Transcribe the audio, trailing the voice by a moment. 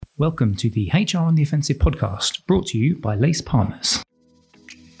Welcome to the HR on the Offensive podcast, brought to you by Lace Partners.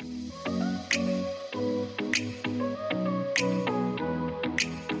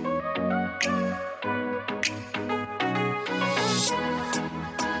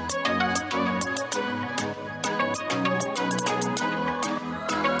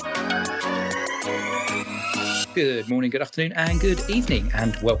 Good morning, good afternoon, and good evening,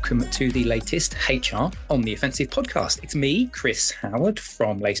 and welcome to the latest HR on the Offensive podcast. It's me, Chris Howard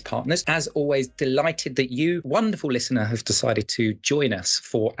from Lace Partners. As always, delighted that you, wonderful listener, have decided to join us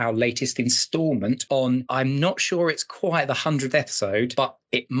for our latest instalment on, I'm not sure it's quite the 100th episode, but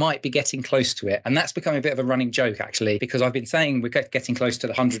it might be getting close to it. And that's becoming a bit of a running joke, actually, because I've been saying we're getting close to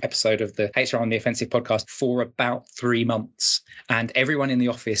the 100th episode of the HR on the Offensive podcast for about 3 months. And everyone in the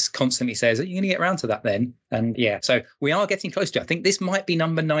office constantly says, are you going to get around to that then? And yeah, so we are getting close to it. I think this might be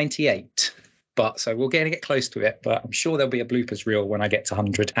number 98. But so we're going to get close to it, but I'm sure there'll be a bloopers reel when I get to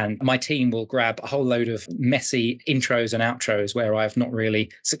 100. And my team will grab a whole load of messy intros and outros where I've not really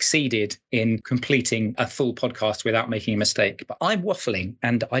succeeded in completing a full podcast without making a mistake. But I'm waffling,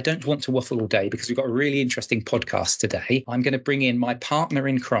 and I don't want to waffle all day because we've got a really interesting podcast today. I'm going to bring in my partner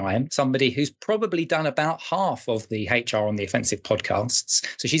in crime, somebody who's probably done about half of the HR on the Offensive podcasts.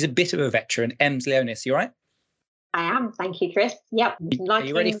 So she's a bit of a veteran. Ems Leonis, you all right? I am. Thank you, Chris. Yep.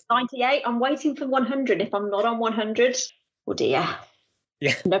 1998. I'm waiting for 100. If I'm not on 100, oh dear.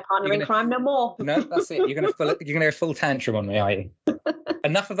 Yeah. No partner in crime, no more. No, that's it. You're going to go full tantrum on me, are you?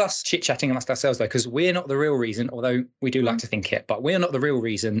 Enough of us chit-chatting amongst ourselves, though, because we're not the real reason, although we do like to think it, but we're not the real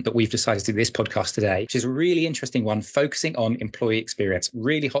reason that we've decided to do this podcast today, which is a really interesting one, focusing on employee experience.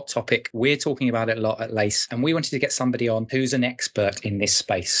 Really hot topic. We're talking about it a lot at Lace, and we wanted to get somebody on who's an expert in this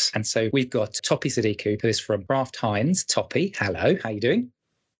space. And so we've got Toppy Sadiku, who is from Kraft Heinz. Toppy, hello. How are you doing?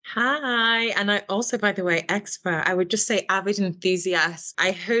 Hi. And I also, by the way, expert, I would just say avid enthusiast.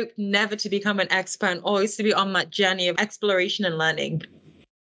 I hope never to become an expert and always to be on that journey of exploration and learning.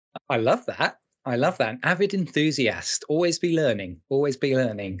 I love that. I love that. An avid enthusiast. Always be learning. Always be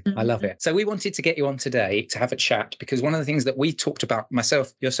learning. I love it. So we wanted to get you on today to have a chat because one of the things that we talked about,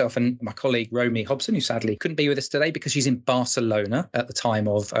 myself, yourself, and my colleague, Romy Hobson, who sadly couldn't be with us today because she's in Barcelona at the time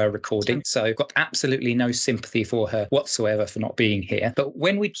of recording. So got absolutely no sympathy for her whatsoever for not being here. But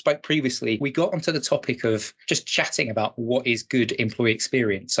when we spoke previously, we got onto the topic of just chatting about what is good employee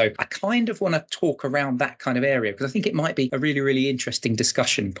experience. So I kind of want to talk around that kind of area because I think it might be a really, really interesting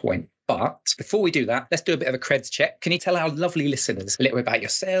discussion point. But before we do that, let's do a bit of a creds check. Can you tell our lovely listeners a little bit about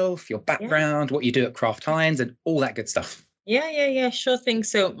yourself, your background, what you do at Kraft Heinz, and all that good stuff? Yeah, sure thing.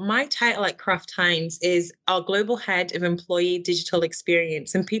 So my title at Kraft Heinz is our Global Head of Employee Digital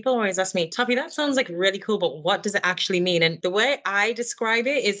Experience. And people always ask me, Toppy, that sounds like really cool, but what does it actually mean? And the way I describe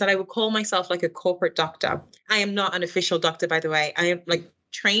it is that I would call myself like a corporate doctor. I am not an official doctor, by the way. I am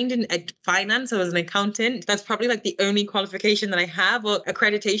trained in finance. I was an accountant. That's probably like the only qualification that I have or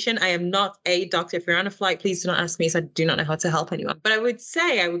accreditation. I am not a doctor. If you're on a flight, please do not ask me, so I do not know how to help anyone. But I would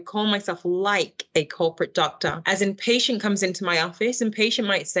say I would call myself like a corporate doctor. As in, patient comes into my office and patient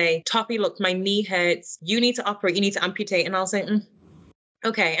might say, Toppy, look, my knee hurts. You need to operate. You need to amputate. And I'll say,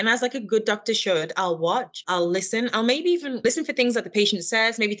 okay. And as like a good doctor should, I'll watch, I'll listen, I'll maybe even listen for things that the patient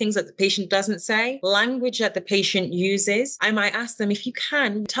says, maybe things that the patient doesn't say, language that the patient uses. I might ask them, if you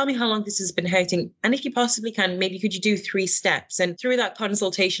can, tell me how long this has been hurting. And if you possibly can, maybe could you do 3 steps? And through that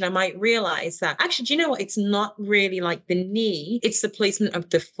consultation, I might realize that actually, do you know what? It's not really like the knee, it's the placement of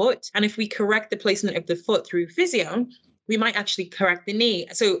the foot. And if we correct the placement of the foot through physio, we might actually correct the knee.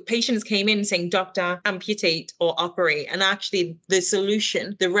 So patients came in saying, doctor, amputate or operate. And actually the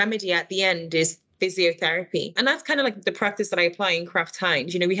solution, the remedy at the end is physiotherapy. And that's kind of like the practice that I apply in Kraft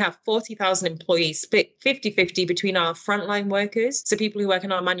Heinz. You know, we have 40,000 employees split 50-50 between our frontline workers. So people who work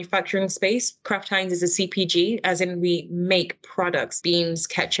in our manufacturing space. Kraft Heinz is a CPG, as in we make products, beans,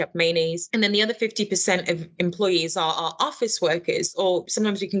 ketchup, mayonnaise. And then the other 50% of employees are our office workers, or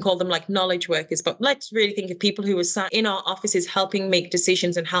sometimes we can call them like knowledge workers. But let's really think of people who are sat in our offices helping make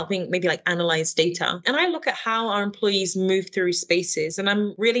decisions and helping maybe like analyze data. And I look at how our employees move through spaces. And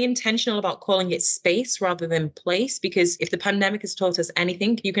I'm really intentional about calling it space rather than place, because if the pandemic has taught us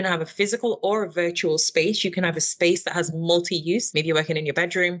anything, you can have a physical or a virtual space. You can have a space that has multi-use. Maybe you're working in your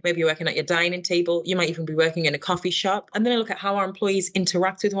bedroom, maybe you're working at your dining table, you might even be working in a coffee shop. And then I look at how our employees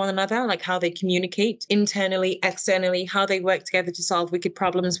interact with one another, like how they communicate internally, externally, how they work together to solve wicked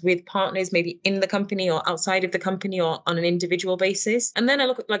problems with partners, maybe in the company or outside of the company or on an individual basis. And then I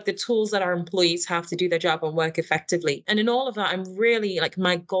look at like the tools that our employees have to do their job and work effectively. And in all of that, I'm really like,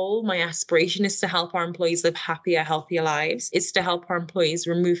 my goal, my aspiration is to help our employees live happier, healthier lives. It's to help our employees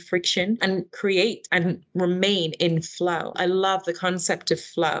remove friction and create and remain in flow. I love the concept of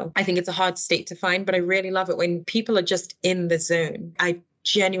flow. I think it's a hard state to find, but I really love it when people are just in the zone. I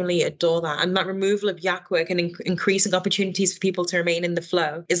genuinely adore that. And that removal of yak work and increasing opportunities for people to remain in the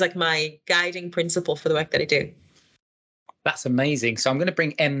flow is like my guiding principle for the work that I do. That's amazing. So I'm going to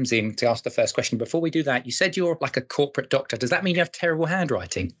bring Ems in to ask the first question. Before we do that, you said you're like a corporate doctor. Does that mean you have terrible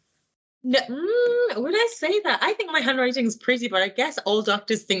handwriting? No, would I say that? I think my handwriting is pretty, but I guess all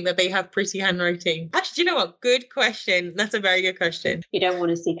doctors think that they have pretty handwriting. Actually, do you know what? Good question. That's a very good question. You don't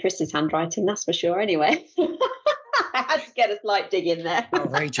want to see Chris's handwriting, that's for sure, anyway. I had to get a slight dig in there.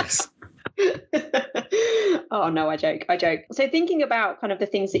 Outrageous. Oh, no, I joke. So thinking about kind of the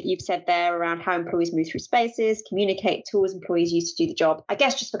things that you've said there around how employees move through spaces, communicate, tools employees use to do the job, I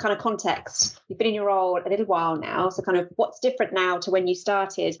guess just for kind of context, you've been in your role a little while now. So kind of what's different now to when you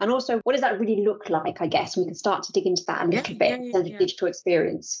started? And also, what does that really look like, I guess? We can start to dig into that a little bit in terms of digital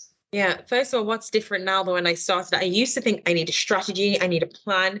experience. Yeah. First of all, what's different now than when I started? I used to think I need a strategy, I need a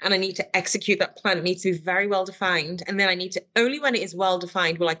plan, and I need to execute that plan. It needs to be very well defined. And then I need to, only when it is well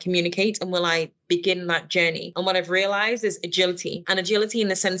defined, will I communicate and will I begin that journey. And what I've realized is agility, and agility in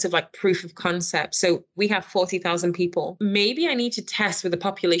the sense of like proof of concept. So we have 40,000 people. Maybe I need to test with a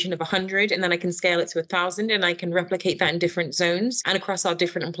population of 100, and then I can scale it to 1,000, and I can replicate that in different zones and across our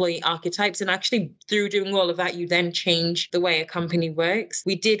different employee archetypes. And actually through doing all of that, you then change the way a company works.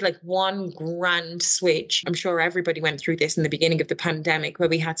 We did like one grand switch. I'm sure everybody went through this in the beginning of the pandemic, where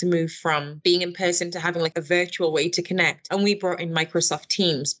we had to move from being in person to having like a virtual way to connect. And we brought in Microsoft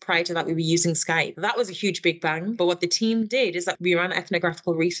Teams. Prior to that, we were using Skype. That was a huge big bang. But what the team did is that we ran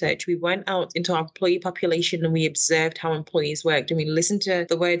ethnographical research. We went out into our employee population and we observed how employees worked. And we listened to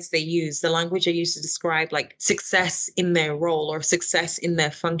the words they use, the language they used to describe like success in their role or success in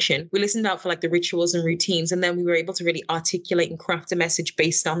their function. We listened out for like the rituals and routines. And then we were able to really articulate and craft a message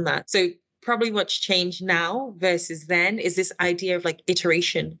based on that. So probably what's changed now versus then is this idea of like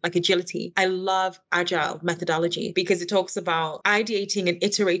iteration, like agility. I love agile methodology because it talks about ideating and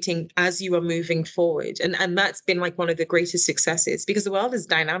iterating as you are moving forward. And that's been like one of the greatest successes because the world is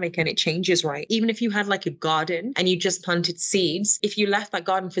dynamic and it changes, right? Even if you had like a garden and you just planted seeds, if you left that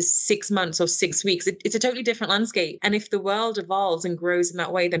garden for 6 months or 6 weeks, it's a totally different landscape. And if the world evolves and grows in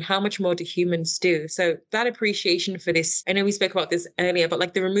that way, then how much more do humans do? So that appreciation for this, I know we spoke about this earlier, but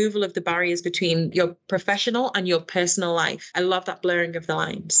like the removal of the barriers between your professional and your personal life. I love that blurring of the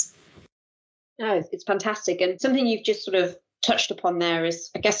lines. No, it's fantastic. And something you've just sort of touched upon there is,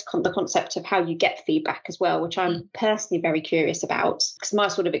 I guess, the concept of how you get feedback as well, which I'm personally very curious about, because my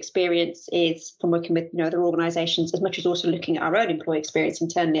sort of experience is from working with other organisations, as much as also looking at our own employee experience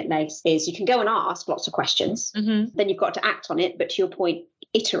internally at Lace, is you can go and ask lots of questions, then you've got to act on it, but to your point,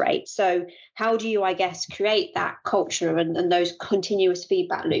 iterate. So how do you, I guess, create that culture and those continuous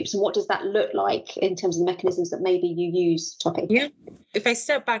feedback loops? And what does that look like in terms of the mechanisms that maybe you use, Toppy? Yeah. If I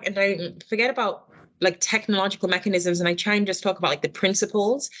step back and I forget about like technological mechanisms and I try and just talk about like the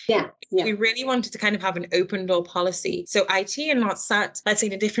principles. Yeah. We really wanted to kind of have an open door policy. So IT are not sat, let's say,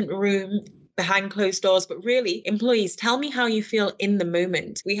 in a different room behind closed doors, but really, employees, tell me how you feel in the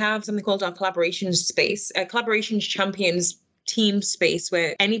moment. We have something called our collaboration space, collaborations champions team space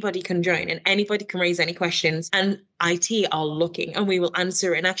where anybody can join and anybody can raise any questions, and IT are looking and we will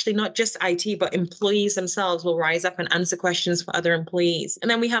answer it. And actually not just IT, but employees themselves will rise up and answer questions for other employees. And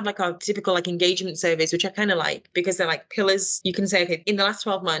then we have like our typical like engagement surveys, which I kind of like because they're like pillars. You can say, okay, in the last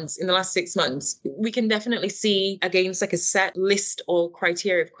 12 months, in the last 6 months, we can definitely see against like a set list or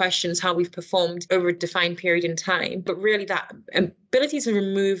criteria of questions how we've performed over a defined period in time. But really that ability to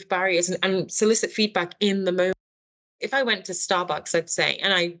remove barriers and solicit feedback in the moment. If I went to Starbucks, let's say,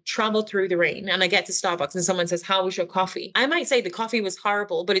 and I travel through the rain and I get to Starbucks and someone says, how was your coffee? I might say the coffee was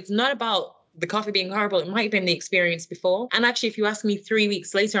horrible, but it's not about the coffee being horrible. It might have been the experience before. And actually, if you ask me 3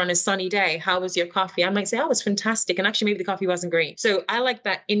 weeks later on a sunny day, how was your coffee? I might say, oh, it was fantastic. And actually, maybe the coffee wasn't great. So I like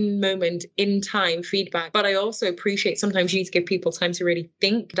that in moment, in time feedback. But I also appreciate sometimes you need to give people time to really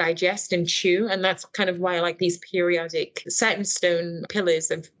think, digest and chew. And that's kind of why I like these periodic set in stone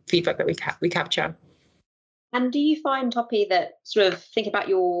pillars of feedback that we capture. And do you find, Toppy, that sort of think about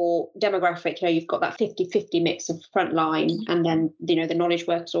your demographic, you've got that 50-50 mix of frontline and then, the knowledge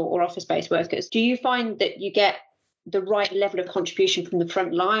workers or office-based workers. Do you find that you get the right level of contribution from the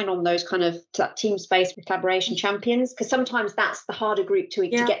front line on those kind of that team space with collaboration champions? Because sometimes that's the harder group to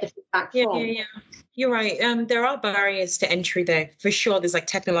get the feedback feedback from? Yeah. You're right. There are barriers to entry there. For sure, there's like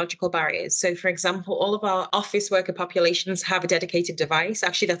technological barriers. So, for example, all of our office worker populations have a dedicated device.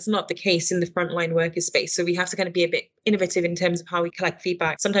 Actually, that's not the case in the frontline worker space. So we have to kind of be a bit innovative in terms of how we collect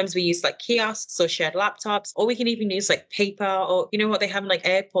feedback. Sometimes we use like kiosks or shared laptops, or we can even use like paper, or you know what they have in like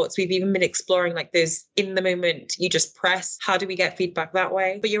airports. We've even been exploring like those in the moment, you just press. How do we get feedback that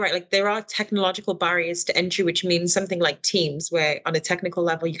way? But you're right, like there are technological barriers to entry, which means something like Teams, where on a technical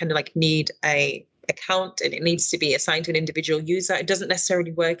level, you kind of like need a account and it needs to be assigned to an individual user. It doesn't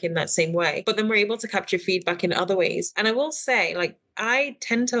necessarily work in that same way, but then we're able to capture feedback in other ways. And I will say, like, I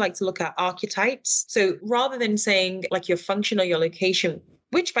tend to like to look at archetypes. So rather than saying like your function or your location,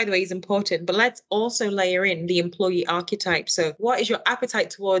 which by the way is important, but let's also layer in the employee archetype. So what is your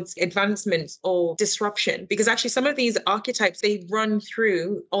appetite towards advancement or disruption? Because actually some of these archetypes, they run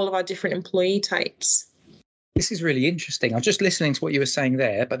through all of our different employee types. This is really interesting. I was just listening to what you were saying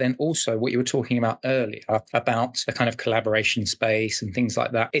there, but then also what you were talking about earlier about the kind of collaboration space and things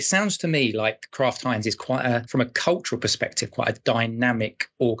like that. It sounds to me like Kraft Heinz is from a cultural perspective, quite a dynamic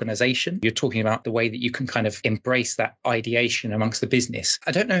organization. You're talking about the way that you can kind of embrace that ideation amongst the business.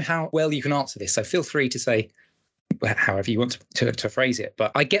 I don't know how well you can answer this, so feel free to say however you want to phrase it.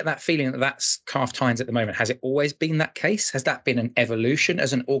 But I get that feeling that that's Kraft Heinz at the moment. Has it always been that case? Has that been an evolution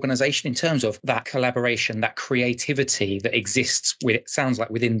as an organization in terms of that collaboration, that creativity that exists it sounds like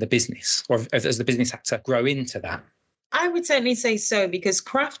within the business, or as the business had to grow into that? I would certainly say so, because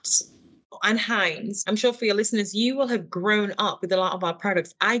Kraft and Heinz, I'm sure for your listeners, you will have grown up with a lot of our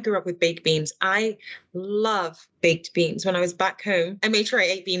products. I grew up with baked beans. I love baked beans. When I was back home, I made sure I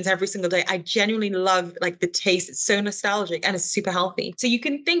ate beans every single day. I genuinely love like the taste. It's so nostalgic and it's super healthy. So you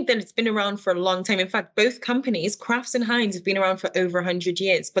can think that it's been around for a long time. In fact, both companies, Kraft and Heinz, have been around for over 100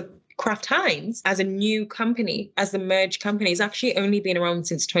 years. But Kraft Heinz, as a new company, as the merged company, has actually only been around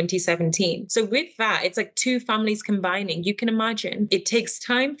since 2017. So with that, it's like two families combining. You can imagine it takes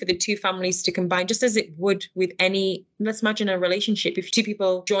time for the two families to combine, just as it would with any, let's imagine a relationship. If two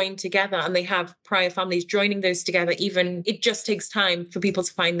people join together and they have prior families joining those together, even it just takes time for people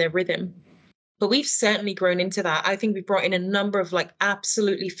to find their rhythm. But we've certainly grown into that. I think we've brought in a number of like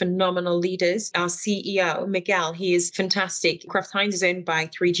absolutely phenomenal leaders. Our CEO, Miguel, he is fantastic. Kraft Heinz is owned by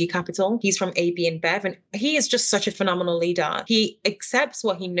 3G Capital. He's from AB InBev, and he is just such a phenomenal leader. He accepts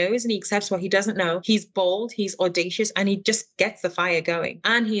what he knows and he accepts what he doesn't know. He's bold, he's audacious, and he just gets the fire going.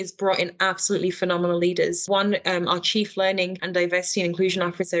 And he has brought in absolutely phenomenal leaders. One, our Chief Learning and Diversity and Inclusion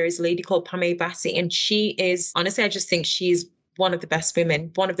Officer is a lady called Pamela Bassi, and she is, honestly, I just think she's one of the best women,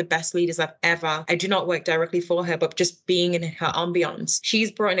 one of the best leaders I've ever. I do not work directly for her, but just being in her ambiance,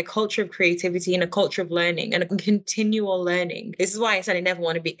 she's brought in a culture of creativity and a culture of learning and a continual learning. This is why I said I never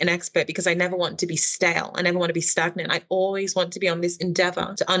want to be an expert, because I never want to be stale. I never want to be stagnant. I always want to be on this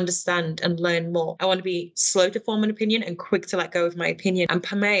endeavor to understand and learn more. I want to be slow to form an opinion and quick to let go of my opinion. And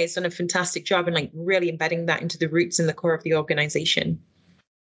Pamela has done a fantastic job in like really embedding that into the roots and the core of the organization.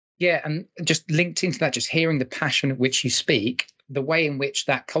 Yeah, and just linked into that, just hearing the passion at which you speak, the way in which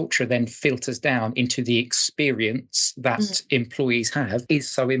that culture then filters down into the experience that employees have is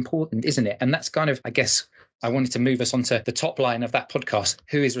so important, isn't it? And that's kind of, I guess, I wanted to move us onto the top line of that podcast.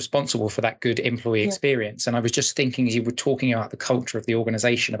 Who is responsible for that good employee experience? And I was just thinking, as you were talking about the culture of the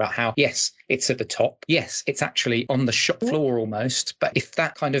organization, about how, yes, it's at the top. Yes, it's actually on the shop floor almost. But if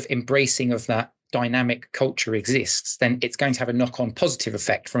that kind of embracing of that dynamic culture exists, then it's going to have a knock-on positive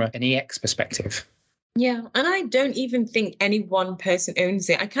effect from an EX perspective. Yeah. And I don't even think any one person owns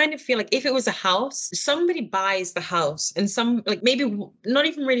it. I kind of feel like if it was a house, somebody buys the house, and some, like maybe not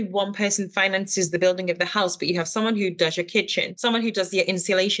even really one person finances the building of the house, but you have someone who does your kitchen, someone who does the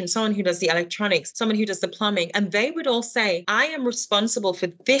insulation, someone who does the electronics, someone who does the plumbing. And they would all say, I am responsible for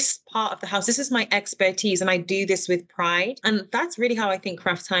this part of the house. This is my expertise and I do this with pride. And that's really how I think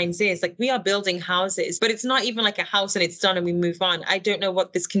Kraft Heinz is. Like, we are building houses, but it's not even like a house and it's done and we move on. I don't know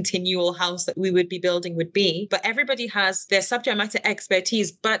what this continual house that we would be building would be, but everybody has their subject matter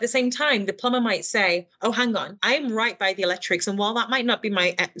expertise. But at the same time, the plumber might say, oh, hang on, I am right by the electrics. And while that might not be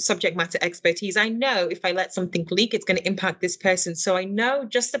my subject matter expertise, I know if I let something leak, it's going to impact this person. So I know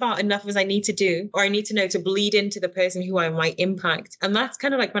just about enough as I need to do, or I need to know to bleed into the person who I might impact. And that's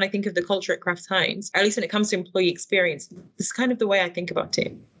kind of like when I think of the culture at Kraft Heinz, at least when it comes to employee experience, this is kind of the way I think about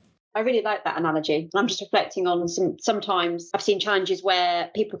it. I really like that analogy. I'm just reflecting on sometimes I've seen challenges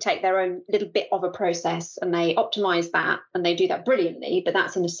where people take their own little bit of a process and they optimize that and they do that brilliantly, but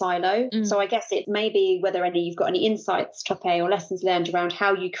that's in a silo. So I guess it may be whether you've got any insights, Tope, or lessons learned around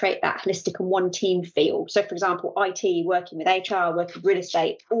how you create that holistic and one team feel. So for example, IT working with HR, working with real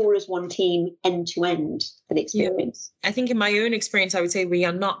estate, all as one team end to end. for the experience. I think in my own experience, I would say we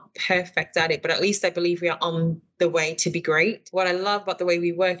are not perfect at it, but at least I believe we are on the way to be great. What I love about the way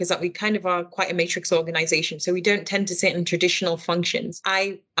we work is that we kind of are quite a matrix organization. So we don't tend to sit in traditional functions.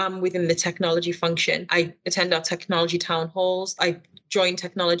 I am within the technology function. I attend our technology town halls. I join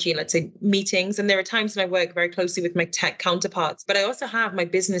technology, let's say, meetings. And there are times when I work very closely with my tech counterparts, but I also have my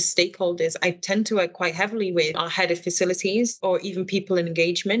business stakeholders. I tend to work quite heavily with our head of facilities or even people in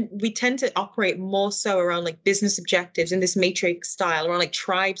engagement. We tend to operate more so around like business objectives in this matrix style, around like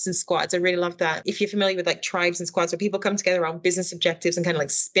tribes and squads. I really love that. If you're familiar with like tribes and squads, where people come together around business objectives and kind of like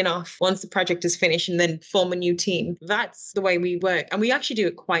spin off once the project is finished and then form a new team. That's the way we work. And we actually do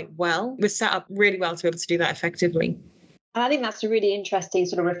it quite well. We're set up really well to be able to do that effectively. And I think that's a really interesting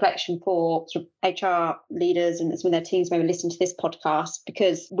sort of reflection for sort of HR leaders and some of their teams maybe listen to this podcast,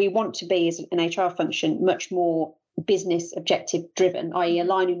 because we want to be, as an HR function, much more business objective driven, i.e.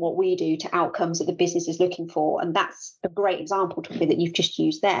 aligning what we do to outcomes that the business is looking for. And that's a great example, Toppie, that you've just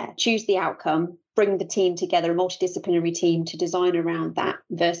used there. Choose the outcome, bring the team together, a multidisciplinary team to design around that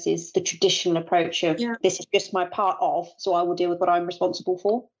versus the traditional approach of this is just my part of, so I will deal with what I'm responsible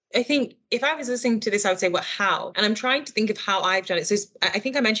for. I think if I was listening to this, I would say, well, how? And I'm trying to think of how I've done it. So I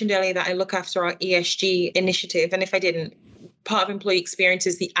think I mentioned earlier that I look after our ESG initiative. And if I didn't, part of employee experience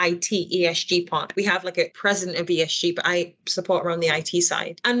is the IT ESG part. We have like a president of ESG, but I support around the IT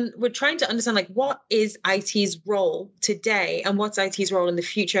side. And we're trying to understand like what is IT's role today and what's IT's role in the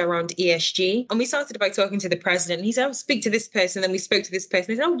future around ESG. And we started by talking to the president. And he said, oh, speak to this person. Then we spoke to this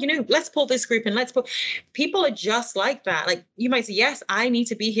person. He said, oh, let's pull this group and let's pull. People are just like that. Like you might say, yes, I need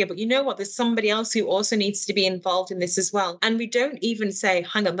to be here, but you know what? There's somebody else who also needs to be involved in this as well. And we don't even say,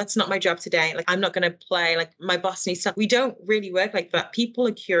 hang on, that's not my job today. Like I'm not going to play, like my boss needs to. We don't really work like that. People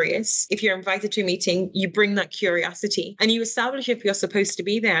are curious. If you're invited to a meeting, you bring that curiosity and you establish if you're supposed to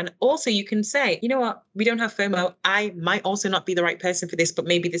be there. And also you can say, you know what, we don't have FOMO. I might also not be the right person for this, but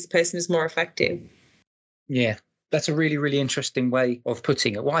maybe this person is more effective. Yeah. That's a really, really interesting way of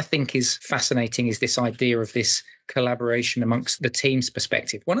putting it. What I think is fascinating is this idea of this collaboration amongst the team's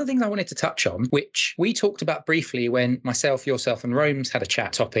perspective. One of the things I wanted to touch on, which we talked about briefly when myself, yourself and Rome's had a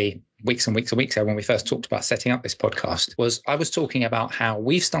chat, Toppie, weeks and weeks and weeks ago when we first talked about setting up this podcast, was I was talking about how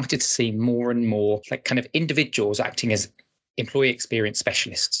we've started to see more and more like kind of individuals acting as employee experience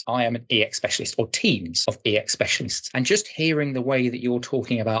specialists. I am an EX specialist, or teams of EX specialists. And just hearing the way that you're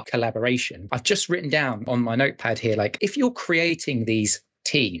talking about collaboration, I've just written down on my notepad here, like if you're creating these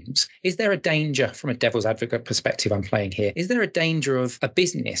teams, is there a danger from a devil's advocate perspective I'm playing here? Is there a danger of a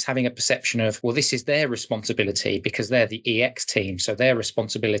business having a perception of, well, this is their responsibility because they're the EX team, so their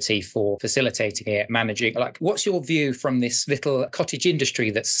responsibility for facilitating it, managing, like what's your view from this little cottage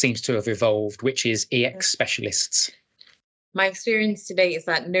industry that seems to have evolved, which is EX specialists? My experience today is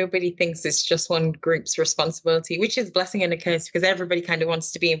that nobody thinks it's just one group's responsibility, which is a blessing and a curse because everybody kind of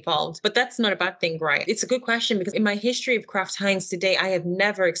wants to be involved. But that's not a bad thing, right? It's a good question because in my history of Kraft Heinz today, I have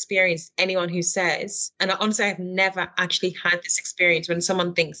never experienced anyone who says, and honestly, I've never actually had this experience when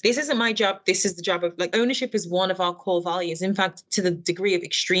someone thinks, this isn't my job, this is the job of, like, ownership is one of our core values. In fact, to the degree of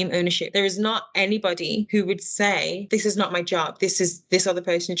extreme ownership, there is not anybody who would say, this is not my job, this is this other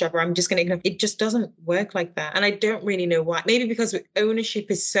person's job, or I'm just going to ignore. It just doesn't work like that. And I don't really know why. Maybe because ownership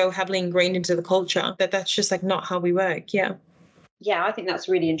is so heavily ingrained into the culture that that's just like not how we work. Yeah. Yeah, I think that's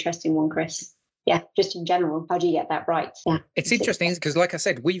a really interesting one, Chris. Yeah, just in general, how do you get that right? Yeah, it's interesting because, like I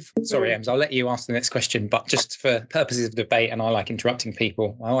said, sorry, Ems, I'll let you ask the next question, but just for purposes of debate, and I like interrupting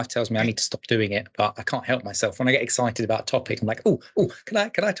people, my wife tells me I need to stop doing it, but I can't help myself. When I get excited about a topic, I'm like, oh, can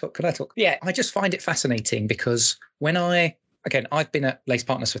I talk? Yeah, I just find it fascinating because I've been at Lace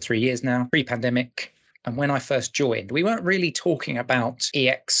Partners for 3 years now, pre-pandemic. And when I first joined, we weren't really talking about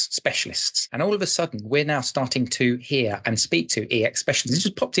EX specialists. And all of a sudden, we're now starting to hear and speak to EX specialists. It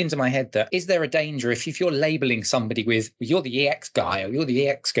just popped into my head that, is there a danger if you're labeling somebody with, you're the EX guy or you're the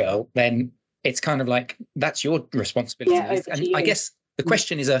EX girl, then it's kind of like, that's your responsibility. Yeah, and I guess the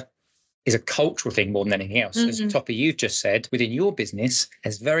question is a cultural thing more than anything else. Mm-hmm. As Toppie, you've just said, within your business,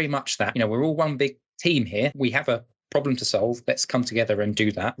 there's very much that, we're all one big team here. We have a problem to solve, let's come together and do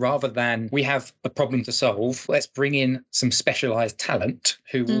that, rather than we have a problem to solve, let's bring in some specialized talent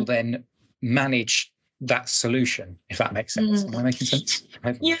who will then manage that solution, if that makes sense. Am I making sense?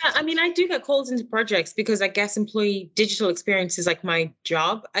 Yeah, I mean, I do get called into projects because I guess employee digital experience is like my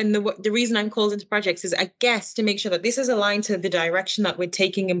job. And the reason I'm called into projects is, I guess, to make sure that this is aligned to the direction that we're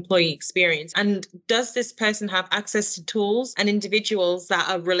taking employee experience. And does this person have access to tools and individuals that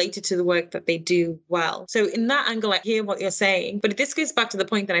are related to the work that they do well? So in that angle, I hear what you're saying. But this goes back to the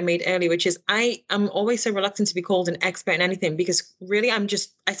point that I made earlier, which is I am always so reluctant to be called an expert in anything because really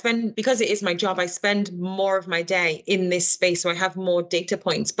I because it is my job, I spend more of my day in this space. So I have more data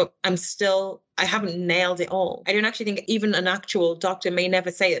points, but I haven't nailed it all. I don't actually think even an actual doctor may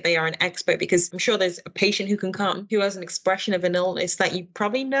never say that they are an expert, because I'm sure there's a patient who can come who has an expression of an illness that you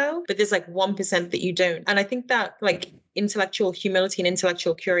probably know, but there's like 1% that you don't. And I think that like intellectual humility and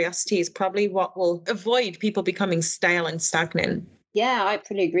intellectual curiosity is probably what will avoid people becoming stale and stagnant. Yeah, I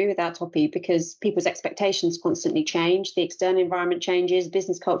fully agree with that, Toppy, because people's expectations constantly change. The external environment changes,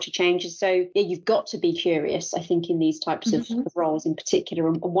 business culture changes. So yeah, you've got to be curious, I think, in these types of roles in particular,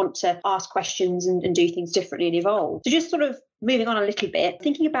 and want to ask questions and do things differently and evolve. So just sort of moving on a little bit,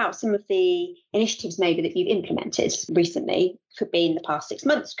 thinking about some of the initiatives maybe that you've implemented recently, could be in the past 6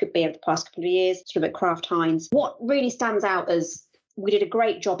 months, could be over the past couple of years, sort of at Kraft Heinz. What really stands out as we did a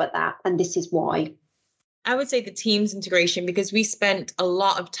great job at that, and this is why? I would say the teams integration, because we spent a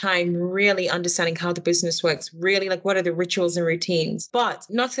lot of time really understanding how the business works, really like what are the rituals and routines. But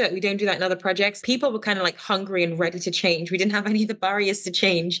not so that we don't do that in other projects. People were kind of like hungry and ready to change. We didn't have any of the barriers to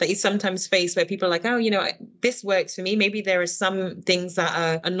change that you sometimes face, where people are like, oh, this works for me. Maybe there are some things that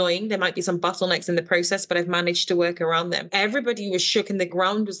are annoying. There might be some bottlenecks in the process, but I've managed to work around them. Everybody was shook and the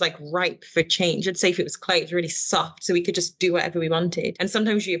ground was like ripe for change. I'd say if it was clay, it was really soft, so we could just do whatever we wanted. And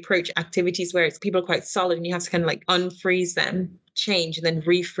sometimes you approach activities where people are quite solid, and you have to kind of like unfreeze them, change, and then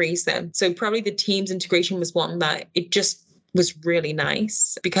refreeze them. So probably the teams integration was one that it just was really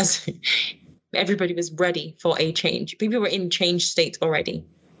nice, because everybody was ready for a change. People were in change state already.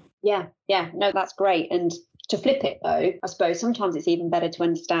 Yeah, no, that's great. And to flip it though, I suppose sometimes it's even better to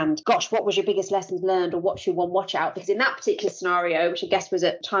understand, gosh, what was your biggest lessons learned, or what's your one watch out? Because in that particular scenario, which I guess was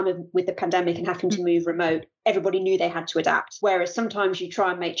at time with the pandemic and having to move remote, everybody knew they had to adapt. Whereas sometimes you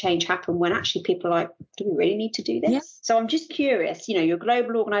try and make change happen when actually people are like, do we really need to do this? Yeah. So I'm just curious, you're a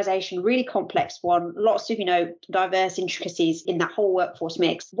global organization, really complex one, lots of, diverse intricacies in that whole workforce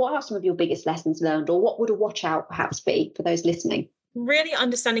mix. What are some of your biggest lessons learned, or what would a watch out perhaps be for those listening? Really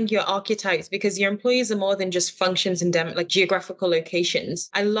understanding your archetypes, because your employees are more than just functions and like geographical locations.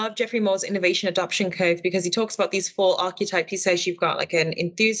 I love Geoffrey Moore's innovation adoption curve, because he talks about these 4 archetypes. He says you've got like an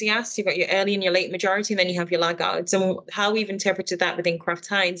enthusiast, you've got your early and your late majority, and then you have your laggards. And how we've interpreted that within Kraft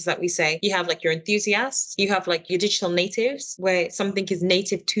Heinz is that we say you have like your enthusiasts, you have like your digital natives, where something is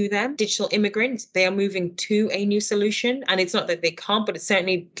native to them, digital immigrants, they are moving to a new solution, and it's not that they can't, but it's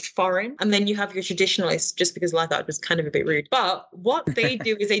certainly foreign. And then you have your traditionalists, just because laggard was kind of a bit rude. But what they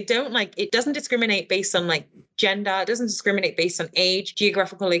do is they don't it doesn't discriminate based on like gender, it doesn't discriminate based on age,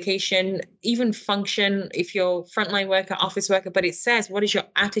 geographical location, even function, if you're frontline worker, office worker, but it says, what is your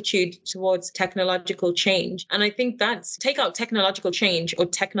attitude towards technological change? And I think that's take out technological change or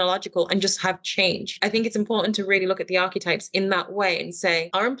technological and just have change. I think it's important to really look at the archetypes in that way and say,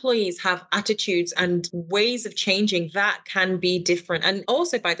 our employees have attitudes and ways of changing that can be different. And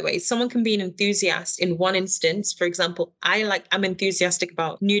also, by the way, someone can be an enthusiast in one instance. For example, I'm enthusiastic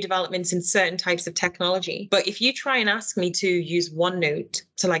about new developments in certain types of technology. But if you try and ask me to use OneNote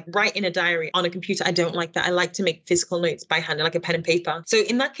to like write in a diary on a computer, I don't like that. I like to make physical notes by hand, like a pen and paper. So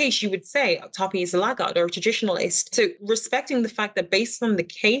in that case, you would say Toppy is a laggard or a traditionalist. So respecting the fact that based on the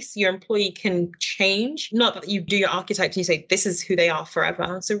case, your employee can change, not that you do your archetypes and you say, this is who they are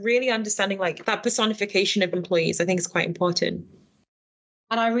forever. So really understanding like that personification of employees, I think is quite important.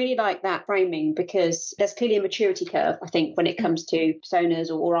 And I really like that framing, because there's clearly a maturity curve, I think, when it comes to personas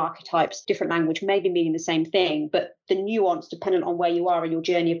or archetypes, different language, maybe meaning the same thing, but the nuance, dependent on where you are in your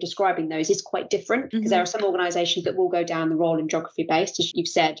journey of describing those, is quite different, because there are some organisations that will go down the role and geography based, as you've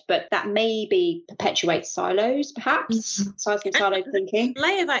said, but that maybe perpetuates silos, perhaps, silo thinking.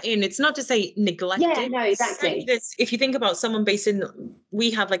 Layer that in. It's not to say neglect it. Yeah, no, exactly. If you think about someone based in, we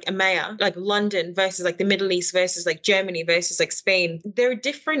have like EMEA, like London versus like the Middle East versus like Germany versus like Spain. There are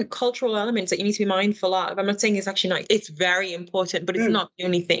different cultural elements that you need to be mindful of. I'm not saying it's actually not, it's very important, but it's not the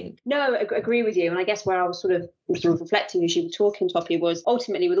only thing. No, I agree with you. And I guess where I was sort of reflecting as you were talking, Toppy, was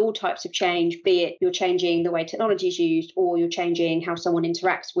ultimately with all types of change, be it you're changing the way technology is used, or you're changing how someone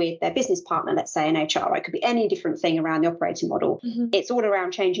interacts with their business partner, let's say in HR, it could be any different thing around the operating model. It's all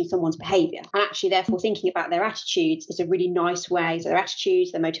around changing someone's behaviour. And actually, therefore, thinking about their attitudes is a really nice way. So their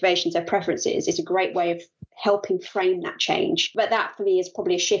attitudes, their motivations, their preferences is a great way of helping frame that change. But that for me is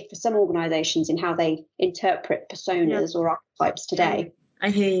probably a shift for some organisations in how they interpret personas or archetypes today. I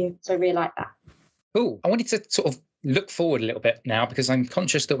hear you. So I really like that. Oh, I wanted to sort of look forward a little bit now, because I'm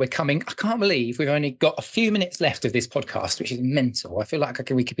conscious that we're coming. I can't believe we've only got a few minutes left of this podcast, which is mental. I feel like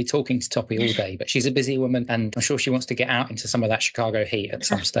we could be talking to Toppy all day, but she's a busy woman and I'm sure she wants to get out into some of that Chicago heat at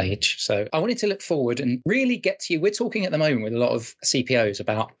some stage. So I wanted to look forward and really get to you. We're talking at the moment with a lot of CPOs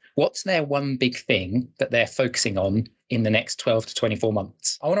about what's their one big thing that they're focusing on in the next 12 to 24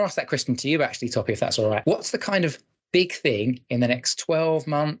 months. I want to ask that question to you actually, Toppy, if that's all right. What's the kind of big thing in the next 12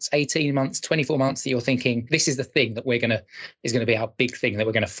 months, 18 months, 24 months that you're thinking, this is the thing that is going to be our big thing that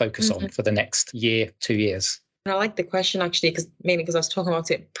we're going to focus on for the next year, 2 years? I like the question actually, mainly because I was talking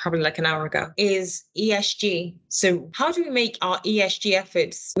about it probably like an hour ago, is ESG. So how do we make our ESG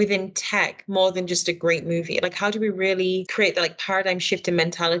efforts within tech more than just a great movie? Like, how do we really create that like paradigm shift in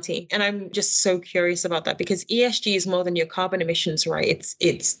mentality? And I'm just so curious about that, because ESG is more than your carbon emissions, right?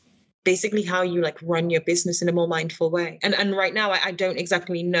 It's basically how you like run your business in a more mindful way. And right now, I don't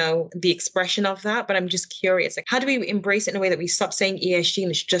exactly know the expression of that, but I'm just curious. Like, how do we embrace it in a way that we stop saying ESG and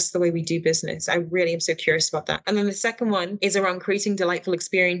it's just the way we do business? I really am so curious about that. And then the second one is around creating delightful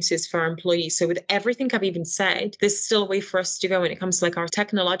experiences for our employees. So with everything I've even said, there's still a way for us to go when it comes to like our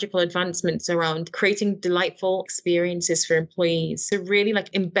technological advancements around creating delightful experiences for employees. So really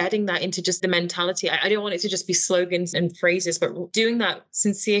like embedding that into just the mentality. I don't want it to just be slogans and phrases, but doing that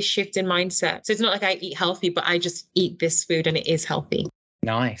sincere shift in mindset. So it's not like I eat healthy, but I just eat this food and it is healthy.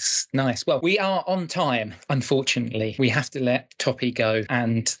 Nice. Well, we are on time. Unfortunately, we have to let Toppy go.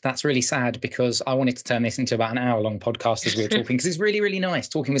 And that's really sad, because I wanted to turn this into about an hour-long podcast as we were talking, because it's really, really nice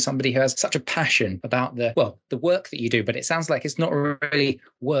talking with somebody who has such a passion about the work that you do. But it sounds like it's not really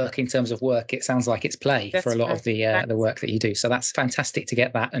work in terms of work. It sounds like it's play for a lot of the work that you do. So that's fantastic to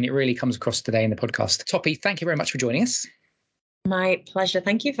get that. And it really comes across today in the podcast. Toppy, thank you very much for joining us. My pleasure.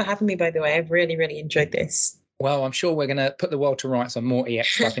 Thank you for having me, by the way. I've really, really enjoyed this. Well, I'm sure we're going to put the world to rights on more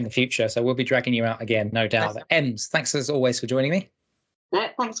EX stuff in the future. So we'll be dragging you out again, no doubt. Ems, thanks as always for joining me. No,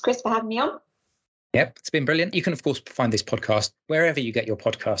 thanks, Chris, for having me on. Yep, it's been brilliant. You can, of course, find this podcast wherever you get your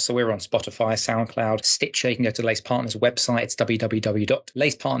podcasts. So we're on Spotify, SoundCloud, Stitcher. You can go to Lace Partners' website. It's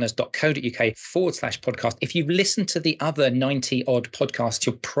www.lacepartners.co.uk/podcast. If you've listened to the other 90 odd podcasts,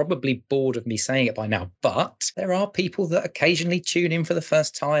 you're probably bored of me saying it by now. But there are people that occasionally tune in for the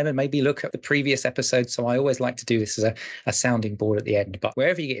first time and maybe look at the previous episodes. So I always like to do this as a sounding board at the end. But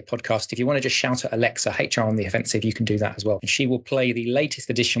wherever you get your podcast, if you want to just shout at Alexa, HR on the Offensive, you can do that as well. And she will play the latest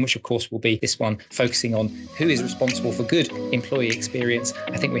edition, which of course will be this one, focusing on who is responsible for good employee experience.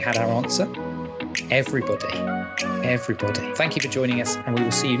 I think we had our answer. Everybody. Thank you for joining us, and we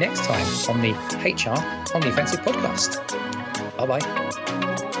will see you next time on the HR on the Offensive podcast.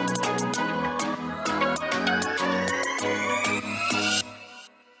 Bye-bye.